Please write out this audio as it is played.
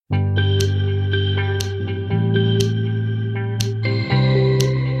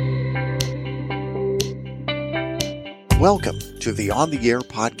Welcome to the On the Air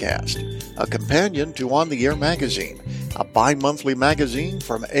podcast, a companion to On the Air magazine, a bi-monthly magazine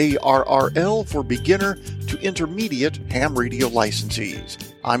from ARRL for beginner to intermediate ham radio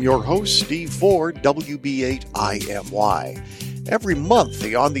licensees. I'm your host, Steve Ford, WB8IMY. Every month,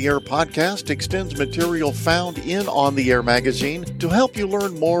 the On the Air podcast extends material found in On the Air magazine to help you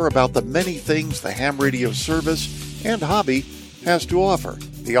learn more about the many things the ham radio service and hobby has to offer.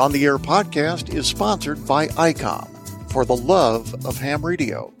 The On the Air podcast is sponsored by ICOM, for the love of ham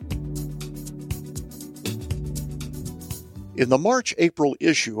radio. In the March-April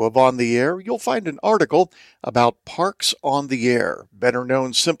issue of On the Air, you'll find an article about Parks on the Air, better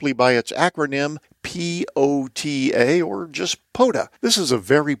known simply by its acronym POTA or just POTA. This is a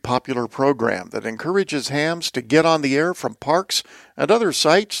very popular program that encourages hams to get on the air from parks and other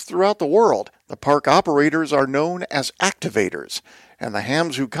sites throughout the world. The park operators are known as activators, and the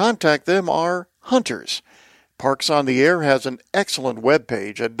hams who contact them are hunters. Parks on the Air has an excellent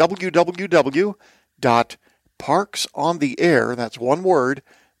webpage at www.parksontheair, that's one word,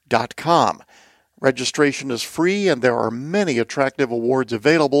 .com. Registration is free, and there are many attractive awards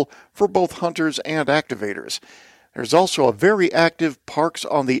available for both hunters and activators. There's also a very active Parks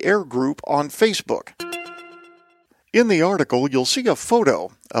on the Air group on Facebook. In the article, you'll see a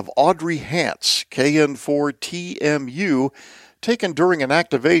photo of Audrey Hance, KN4TMU, taken during an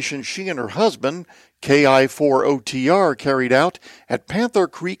activation she and her husband, KI4OTR, carried out at Panther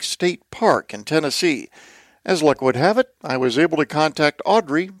Creek State Park in Tennessee. As luck would have it, I was able to contact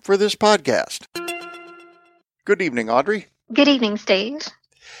Audrey for this podcast. Good evening, Audrey. Good evening, Steve.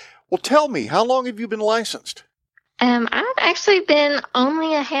 Well, tell me, how long have you been licensed? I've actually been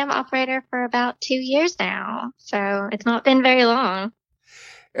only a ham operator for about 2 years now, so it's not been very long.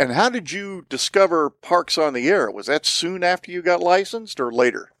 And how did you discover Parks on the Air? Was that soon after you got licensed or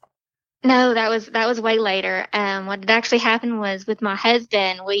later? No, that was way later. What had actually happened was with my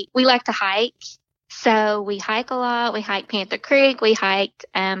husband, we like to hike. So we hike a lot. We hiked Panther Creek. We hiked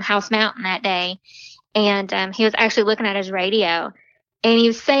House Mountain that day. And he was actually looking at his radio. And he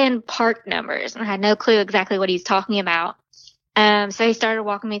was saying park numbers. And I had no clue exactly what he was talking about. So he started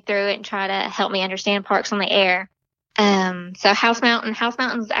walking me through it and try to help me understand Parks on the Air. So House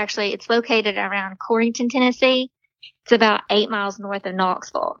Mountain's actually, it's located around Corrington, Tennessee. It's about 8 miles north of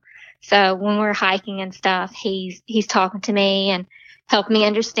Knoxville. So when we're hiking and stuff, he's talking to me and helping me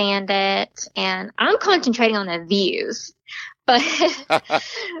understand it. And I'm concentrating on the views, but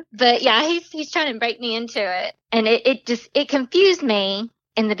yeah, he's trying to break me into it. And it confused me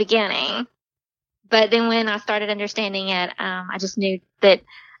in the beginning. But then when I started understanding it, I just knew that,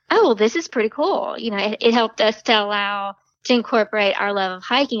 oh, this is pretty cool. You know, it helped us to incorporate our love of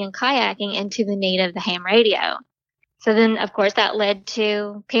hiking and kayaking into the need of the ham radio. So then, of course, that led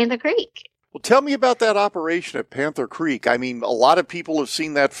to Panther Creek. Well, tell me about that operation at Panther Creek. I mean, a lot of people have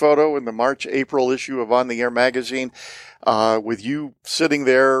seen that photo in the March-April issue of On the Air magazine with you sitting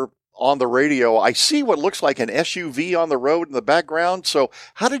there on the radio. I see what looks like an SUV on the road in the background. So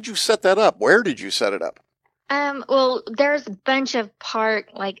how did you set that up? Where did you set it up? Well, there's a bunch of park,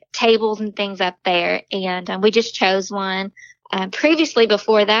 tables and things up there, and we just chose one. Previously,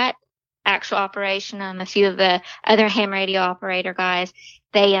 before that actual operation, a few of the other ham radio operator guys,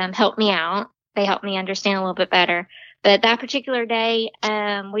 they helped me out. They helped me understand a little bit better. But that particular day,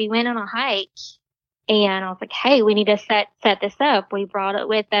 we went on a hike, and I was like, hey, we need to set this up. We brought it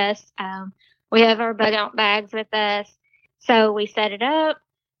with us. We have our bug out bags with us. So we set it up.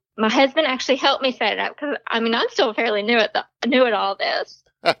 My husband actually helped me set it up because, I'm still fairly new at all this.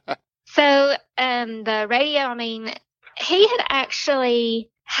 So the radio, he had actually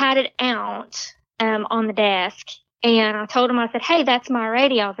had it out on the desk. And I told him, I said, hey, that's my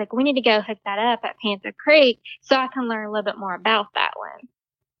radio. I was like, we need to go hook that up at Panther Creek so I can learn a little bit more about that one.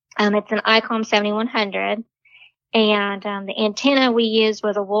 It's an ICOM 7100. And the antenna we used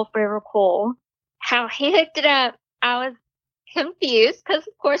was a Wolf River Cool. How he hooked it up, I was confused because,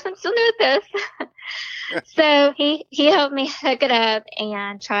 of course, I'm still new at this. So he helped me hook it up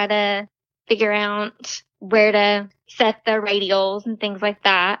and try to figure out where to set the radials and things like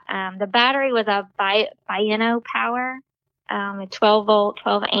that. The battery was a Bino power, a 12 volt,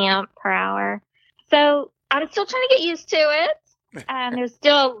 12 amp per hour. So I'm still trying to get used to it. There's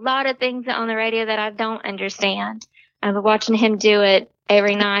still a lot of things on the radio that I don't understand. But watching him do it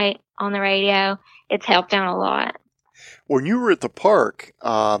every night on the radio, it's helped out a lot. When you were at the park,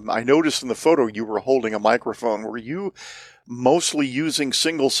 I noticed in the photo you were holding a microphone. Were you mostly using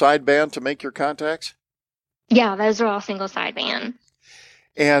single sideband to make your contacts? Yeah, those are all single sideband.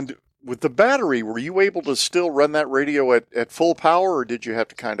 And with the battery, were you able to still run that radio at full power, or did you have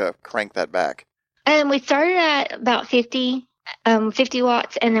to kind of crank that back? We started at about 50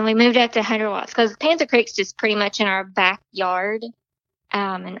 watts, and then we moved up to 100 watts because Panther Creek's just pretty much in our backyard.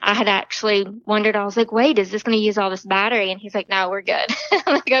 And I had actually wondered, I was like, wait, is this going to use all this battery? And he's like, no, we're good.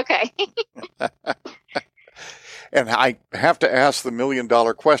 I'm like, okay. And I have to ask the $1 million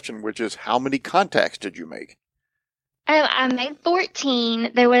question, which is, how many contacts did you make? I made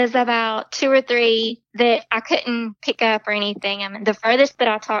 14. There was about 2 or 3 that I couldn't pick up or anything. I mean, the furthest that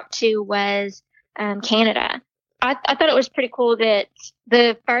I talked to was Canada. I thought it was pretty cool that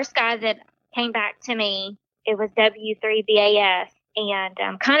the first guy that came back to me, it was W3BAS. And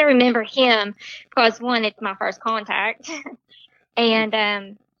kind of remember him because, one, it's my first contact.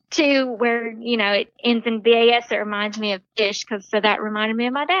 And 2, where, it ends in BAS, it reminds me of fish, so that reminded me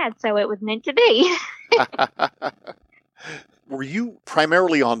of my dad. So it was meant to be. Were you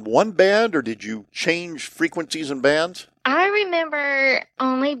primarily on one band, or did you change frequencies and bands? I remember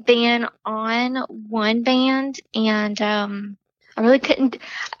only being on one band, and I really couldn't.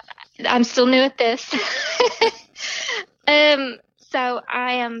 I'm still new at this. So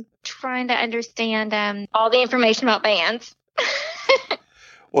I am trying to understand all the information about bands.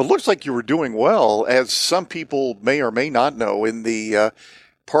 Well, it looks like you were doing well, as some people may or may not know, in the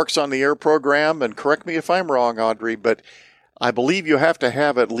Parks on the Air program, and correct me if I'm wrong, Audrey, but I believe you have to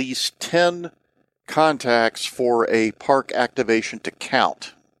have at least 10 contacts for a park activation to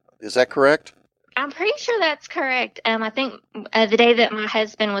count. Is that correct? I'm pretty sure that's correct. I think the day that my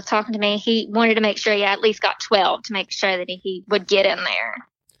husband was talking to me, he wanted to make sure he at least got 12 to make sure that he would get in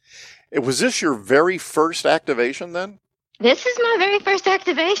there. Was this your very first activation then? This is my very first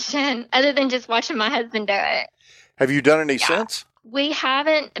activation, other than just watching my husband do it. Have you done any since? We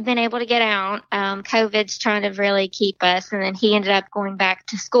haven't been able to get out. COVID's trying to really keep us, and then he ended up going back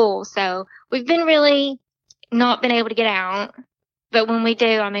to school. So we've been really not been able to get out. But when we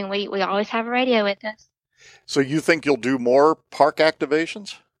do, I mean, we always have a radio with us. So you think you'll do more park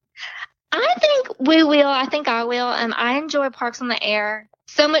activations? I think we will. I think I will. I enjoy Parks on the Air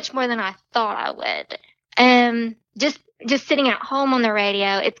so much more than I thought I would. Just sitting at home on the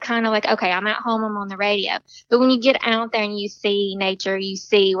radio, it's kind of like, okay, I'm at home, I'm on the radio. But when you get out there and you see nature, you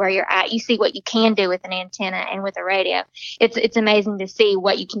see where you're at, you see what you can do with an antenna and with a radio. It's amazing to see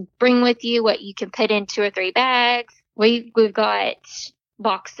what you can bring with you, what you can put in 2 or 3 bags. We've got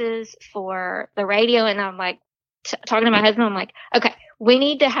boxes for the radio, and I'm like, talking to my husband, I'm like, okay, we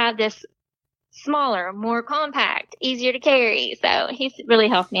need to have this smaller, more compact, easier to carry. So he's really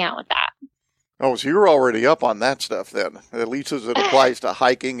helped me out with that. Oh, so you're already up on that stuff then, at least as it applies to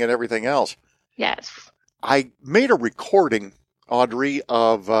hiking and everything else. Yes. I made a recording, Audrey,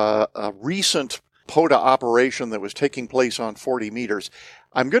 of a recent POTA operation that was taking place on 40 meters.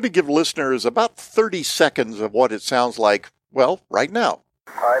 I'm going to give listeners about 30 seconds of what it sounds like, well, right now.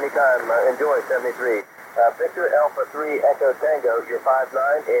 Anytime. Enjoy, 73. Victor Alpha 3 Echo Tango, you're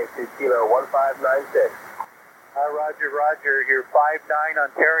 5'9" into Kilo 1596. Roger, you're 5'9"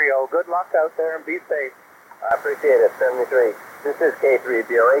 Ontario. Good luck out there and be safe. I appreciate it, 73. This is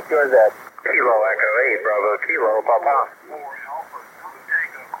K3BO8, QRZ. Kilo Echo 8, Bravo, Kilo, Papa.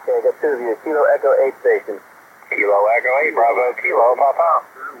 Okay, I got 2 of you. Kilo Echo 8 station. Kilo Echo 8, Bravo, Kilo, Papa.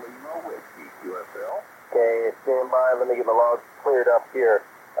 Okay, stand by. Let me get the logs cleared up here.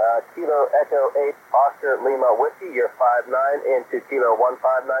 Kilo Echo 8, Oscar Lima Whiskey, you're 5'9" into Kilo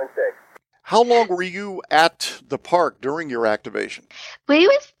 1596. How long were you at the park during your activation? We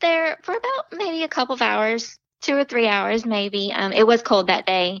was there for about maybe a couple of hours, 2 or 3 hours maybe. It was cold that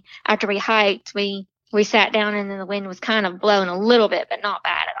day. After we hiked, we sat down, and then the wind was kind of blowing a little bit, but not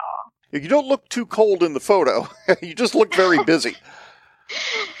bad at all. You don't look too cold in the photo. You just look very busy.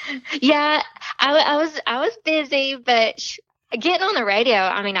 Yeah, I was busy, but getting on the radio,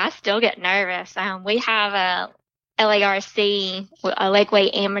 I mean, I still get nervous. We have a LARC, a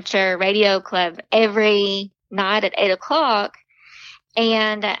Lakeway Amateur Radio Club, every night at 8 o'clock,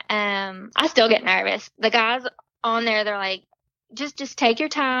 and I still get nervous. The guys on there, they're like, just take your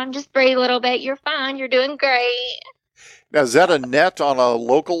time, just breathe a little bit, you're fine, you're doing great. Now, is that a net on a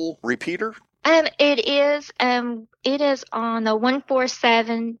local repeater? It is on the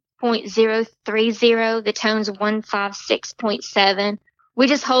 147.030, the tone's 156.7. We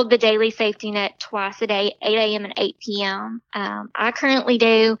just hold the daily safety net twice a day, 8 a.m. and 8 p.m. I currently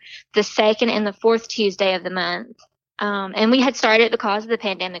do the 2nd and the 4th Tuesday of the month. And we had started because of the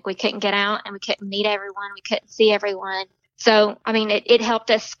pandemic. We couldn't get out and we couldn't meet everyone. We couldn't see everyone. So, I mean, it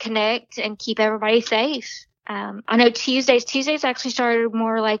helped us connect and keep everybody safe. I know Tuesdays actually started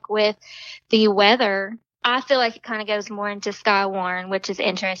more like with the weather. I feel like it kind of goes more into Skywarn, which is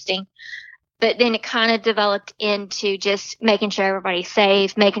interesting. But then it kind of developed into just making sure everybody's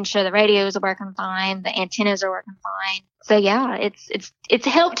safe, making sure the radios are working fine, the antennas are working fine. So yeah, it's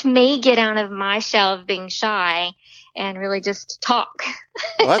helped me get out of my shell of being shy and really just talk.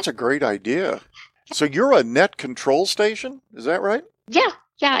 Well, that's a great idea. So you're a net control station, is that right? Yeah,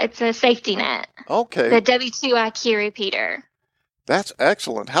 it's a safety net. Okay. The W2IQ repeater. That's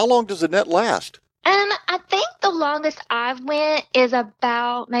excellent. How long does the net last? I think the longest I've went is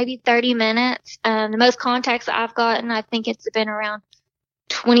about maybe 30 minutes. The most contacts I've gotten, I think it's been around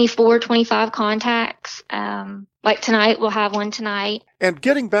 24, 25 contacts. Like tonight, we'll have one tonight. And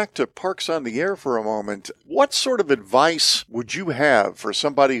getting back to Parks on the Air for a moment, what sort of advice would you have for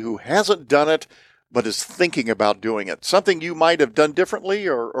somebody who hasn't done it but is thinking about doing it? Something you might have done differently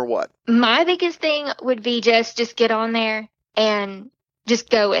or what? My biggest thing would be just get on there and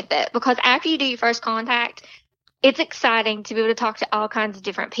just go with it. Because after you do your first contact, it's exciting to be able to talk to all kinds of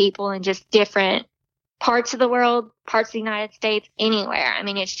different people in just different parts of the world, parts of the United States, anywhere. I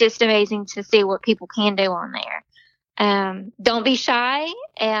mean, it's just amazing to see what people can do on there. Don't be shy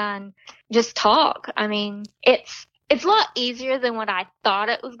and just talk. I mean, it's a lot easier than what I thought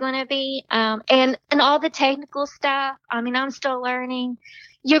it was going to be. And all the technical stuff, I mean, I'm still learning.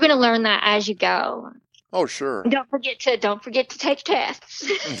 You're going to learn that as you go. Oh, sure. Don't forget to take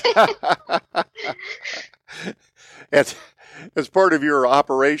tests. As part of your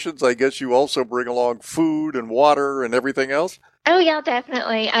operations, I guess you also bring along food and water and everything else? Oh, yeah,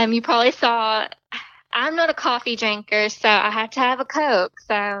 definitely. You probably saw, I'm not a coffee drinker, so I had to have a Coke.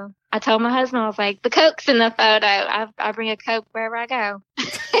 So I told my husband, I was like, the Coke's in the photo. I bring a Coke wherever I go.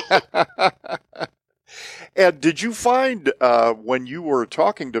 And did you find when you were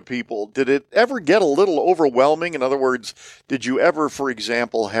talking to people, did it ever get a little overwhelming? In other words, did you ever, for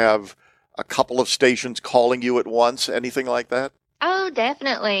example, have a couple of stations calling you at once, anything like that? Oh,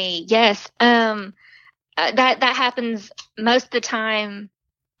 definitely. Yes. That happens most of the time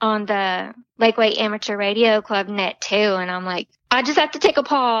on the Lakeway Amateur Radio Club net too. And I'm like, I just have to take a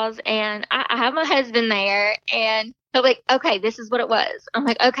pause, and I have my husband there, and he'll be like, okay, this is what it was. I'm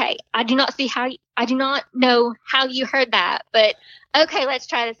like, okay, I do not know how you heard that, but okay, let's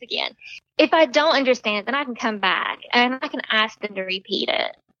try this again. If I don't understand it, then I can come back and I can ask them to repeat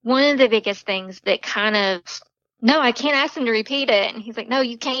it. One of the biggest things that no, I can't ask him to repeat it. And he's like, no,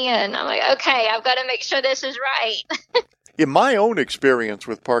 you can. I'm like, okay, I've got to make sure this is right. In my own experience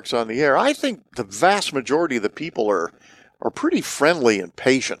with Parks on the Air, I think the vast majority of the people are pretty friendly and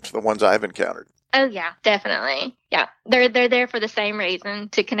patient, the ones I've encountered. Oh, yeah, definitely. Yeah, they're there for the same reason,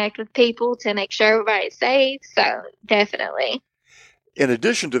 to connect with people, to make sure everybody's safe. So definitely. In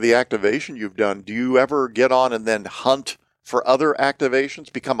addition to the activation you've done, do you ever get on and then hunt for other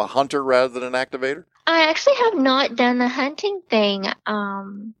activations, become a hunter rather than an activator? I actually have not done the hunting thing.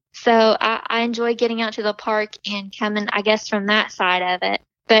 So I enjoy getting out to the park and coming, I guess, from that side of it.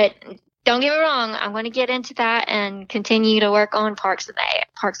 But don't get me wrong, I'm going to get into that and continue to work on Parks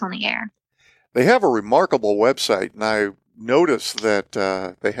on the Air. They have a remarkable website, and I noticed that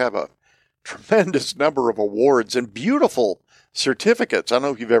they have a tremendous number of awards and beautiful certificates. I don't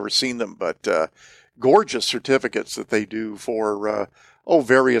know if you've ever seen them, but gorgeous certificates that they do for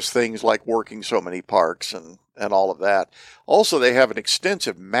various things like working so many parks and all of that. Also, they have an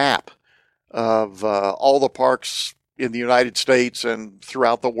extensive map of all the parks in the United States and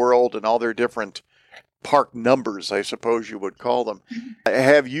throughout the world and all their different park numbers, I suppose you would call them.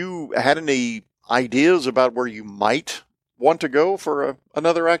 Have you had any ideas about where you might want to go for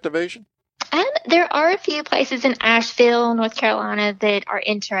another activation? There are a few places in Asheville, North Carolina that are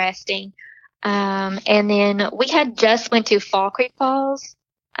interesting. And then we had just went to Fall Creek Falls.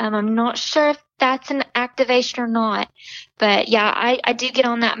 I'm not sure if that's an activation or not. But yeah, I do get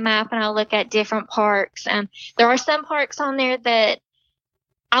on that map and I look at different parks. There are some parks on there that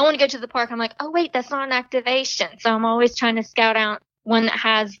I want to go to the park. I'm like, oh, wait, that's not an activation. So I'm always trying to scout out one that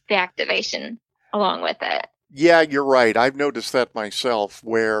has the activation along with it. Yeah, you're right. I've noticed that myself,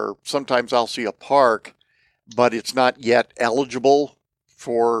 where sometimes I'll see a park, but it's not yet eligible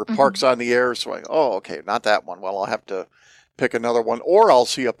for Parks on the Air. So okay, not that one. Well, I'll have to pick another one. Or I'll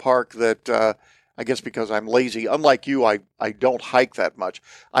see a park that, I guess because I'm lazy, unlike you, I don't hike that much.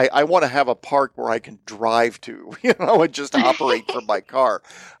 I want to have a park where I can drive to, and just operate from my car.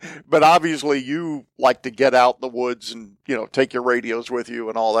 But obviously you like to get out in the woods and, take your radios with you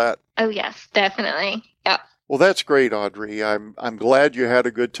and all that. Oh, yes, definitely. Yeah. Well, that's great, Audrey. I'm glad you had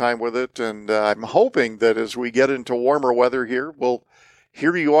a good time with it. And I'm hoping that as we get into warmer weather here, we'll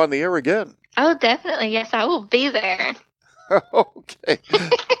hear you on the air again. Oh, definitely. Yes, I will be there. Okay.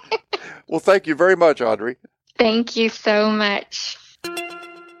 Well, thank you very much, Audrey. Thank you so much.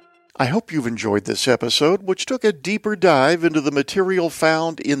 I hope you've enjoyed this episode, which took a deeper dive into the material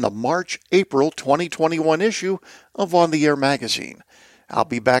found in the March-April 2021 issue of On the Air magazine. I'll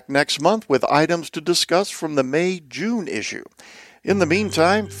be back next month with items to discuss from the May-June issue. In the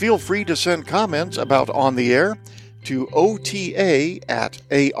meantime, feel free to send comments about On the Air to ota@arrl.org.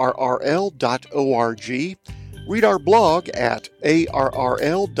 Read our blog at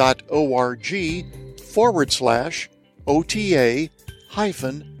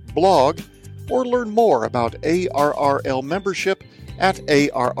arrl.org/OTA-blog, or learn more about ARRL membership at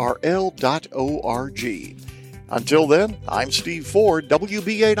arrl.org. Until then, I'm Steve Ford,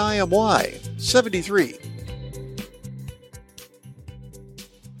 WB8IMY 73.